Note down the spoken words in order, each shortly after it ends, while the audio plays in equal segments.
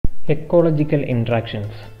Ecological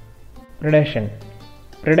interactions.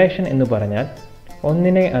 Predation എന്ന് പറഞ്ഞാൽ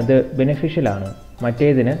ഒന്നിനെ അത് ബെനിഫിഷ്യലാണ്,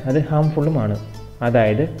 മറ്റേതിന് അത് ഹാംഫുള്ളുമാണ്.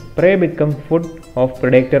 അതായത് പ്രേ ബിക്കം ഫുഡ് ഓഫ്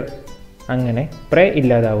പ്രിഡേറ്റർ, അങ്ങനെ പ്രേ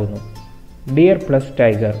ഇല്ലാതാവുന്നു. ഡിയർ പ്ലസ്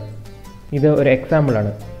ടൈഗർ, ഇത് ഒരു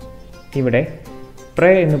എക്സാമ്പിളാണ്. ഇവിടെ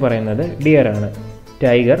പ്രേ എന്ന് പറയുന്നത് ഡിയർ ആണ്,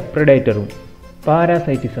 ടൈഗർ പ്രിഡേറ്ററും.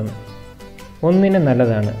 പാരാസൈറ്റിസം, ഒന്നിന്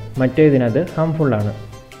നല്ലതാണ്, മറ്റേതിനത് ഹാംഫുള്ളാണ്.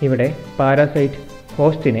 ഇവിടെ പാരാസൈറ്റ്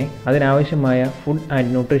ഹോസ്റ്റിനെ അതിനാവശ്യമായ ഫുഡ്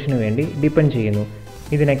ആൻഡ് ന്യൂട്രീഷന് വേണ്ടി ഡിപ്പെൻഡ് ചെയ്യുന്നു.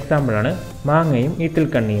 ഇതിന് എക്സാമ്പിളാണ് മാങ്ങയും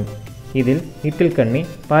ഈത്തിൽക്കണ്ണിയും. ഇതിൽ ഈത്തിൽക്കണ്ണി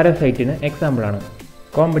പാരാസൈറ്റിന് എക്സാമ്പിളാണ്.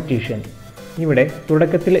 കോമ്പറ്റീഷൻ, ഇവിടെ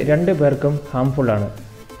തുടക്കത്തിൽ 2 പേർക്കും ഹാംഫുള്ളാണ്,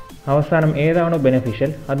 അവസാനം ഏതാണോ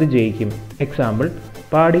ബെനഫിഷ്യൽ അത് ജയിക്കും. Example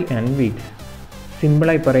paddy and വീറ്റ്സ്.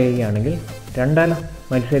 സിമ്പിളായി പറയുകയാണെങ്കിൽ രണ്ടാലും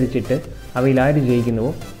മത്സരിച്ചിട്ട് അവയിൽ ആര്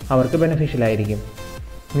ജയിക്കുന്നുവോ അവർക്ക് ബെനഫിഷ്യലായിരിക്കും.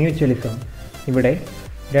 മ്യൂച്വലിസം, ഇവിടെ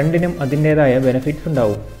രണ്ടിനും അതിൻ്റേതായ ബെനിഫിറ്റ്സ്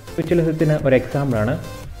ഉണ്ടാവും. മ്യൂച്വലിസത്തിന് ഒരു എക്സാമ്പിളാണ്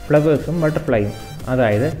ഫ്ലവേഴ്സും ബട്ടർഫ്ലൈയും.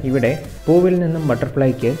 അതായത് ഇവിടെ പൂവിൽ നിന്നും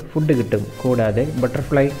ബട്ടർഫ്ലൈക്ക് ഫുഡ് കിട്ടും, കൂടാതെ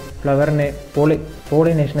ബട്ടർഫ്ലൈ ഫ്ലവറിനെ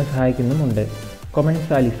പോളിനേഷനെ സഹായിക്കുന്നുമുണ്ട്.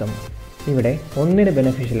 കൊമൻസാലിസം, ഇവിടെ ഒന്നിന്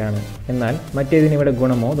ബെനിഫിഷ്യലാണ്, എന്നാൽ മറ്റേതിനിവിടെ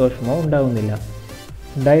ഗുണമോ ദോഷമോ ഉണ്ടാകുന്നില്ല.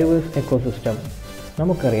 ഡൈവേഴ്സ് എക്കോസിസ്റ്റം,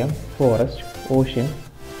 നമുക്കറിയാം forest, ocean,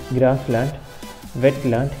 grass land, wet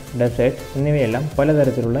land, desert എന്നിവയെല്ലാം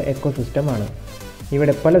പലതരത്തിലുള്ള എക്കോസിസ്റ്റമാണ്.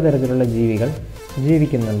 ഇവിടെ പലതരത്തിലുള്ള ജീവികൾ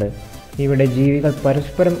ജീവിക്കുന്നുണ്ട്. ഇവിടെ ജീവികൾ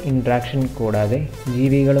പരസ്പരം ഇൻട്രാക്ഷൻ കൂടാതെ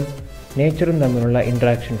ജീവികളും നേച്ചറും തമ്മിലുള്ള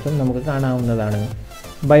ഇൻട്രാക്ഷൻസും നമുക്ക് കാണാവുന്നതാണ്.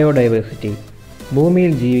 ബയോഡൈവേഴ്സിറ്റി,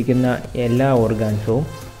 ഭൂമിയിൽ ജീവിക്കുന്ന എല്ലാ ഓർഗാൻസവും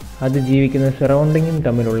അത് ജീവിക്കുന്ന സറൗണ്ടിങ്ങും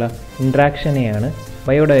തമ്മിലുള്ള ഇൻട്രാക്ഷനെയാണ്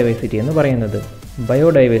ബയോഡൈവേഴ്സിറ്റി എന്ന് പറയുന്നത്.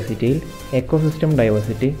 ബയോഡൈവേഴ്സിറ്റിയിൽ ecosystem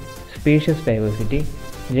diversity, species diversity,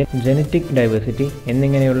 genetic diversity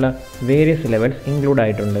എന്നിങ്ങനെയുള്ള വേരിയസ് ലെവൽസ് ഇൻക്ലൂഡ്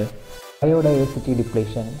ആയിട്ടുണ്ട്. ബയോഡൈവേഴ്സിറ്റി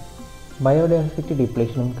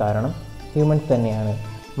ഡിപ്ലേഷനും കാരണം ഹ്യൂമൻസ് തന്നെയാണ്.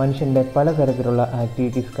 മനുഷ്യൻ്റെ പലതരത്തിലുള്ള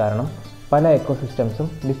ആക്ടിവിറ്റീസ് കാരണം പല എക്കോസിസ്റ്റംസും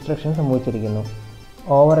ഡിസ്ട്രക്ഷൻ സംഭവിച്ചിരിക്കുന്നു.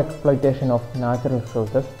 Over exploitation of natural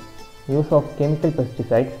resources, use of chemical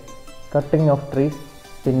pesticides, cutting of trees,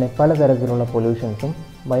 പിന്നെ പലതരത്തിലുള്ള പൊല്യൂഷൻസും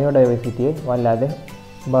ബയോഡൈവേഴ്സിറ്റിയെ വല്ലാതെ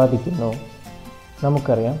ബാധിക്കുന്നു.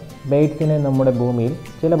 നമുക്കറിയാം ബേഡ്സിനെ നമ്മുടെ ഭൂമിയിൽ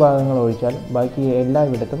ചില ഭാഗങ്ങൾ ഒഴിച്ചാൽ ബാക്കി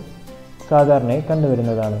എല്ലായിടത്തും സാധാരണയായി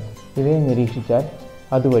കണ്ടുവരുന്നതാണ്. ഇവയെ നിരീക്ഷിച്ചാൽ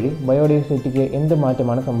അതുവഴി ബയോഡൈവേഴ്സിറ്റിക്ക് എന്ത്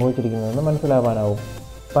മാറ്റമാണ് സംഭവിച്ചിരിക്കുന്നതെന്ന് മനസ്സിലാവാനാവും.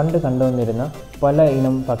 പണ്ട് കണ്ടുവന്നിരുന്ന പല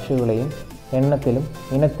ഇനം പക്ഷികളെയും എണ്ണത്തിലും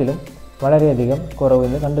ഇനത്തിലും വളരെയധികം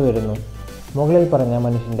കുറവിന്ന് കണ്ടുവരുന്നു. മുകളിൽ പറഞ്ഞ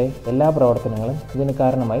മനുഷ്യൻ്റെ എല്ലാ പ്രവർത്തനങ്ങളും ഇതിന്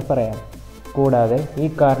കാരണമായി പറയാം. കൂടാതെ ഈ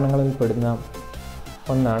കാരണങ്ങളിൽ പെടുന്ന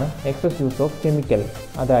ഒന്നാണ് എക്സസ് യൂസ് ഓഫ് കെമിക്കൽ,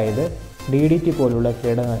 അതായത് DDT പോലുള്ള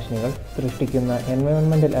കീടനാശിനികൾ സൃഷ്ടിക്കുന്ന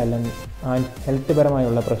എൻവയോൺമെൻറ്റൽ ആൻഡ് ഹെൽത്ത്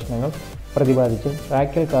പരമായുള്ള പ്രശ്നങ്ങൾ പ്രതിപാദിച്ച്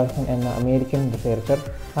റാക്കൽ കാർസൺ എന്ന അമേരിക്കൻ റിസർച്ചർ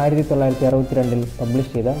 1962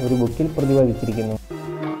 പബ്ലിഷ് ചെയ്ത ഒരു ബുക്കിൽ പ്രതിപാദിച്ചിരിക്കുന്നു.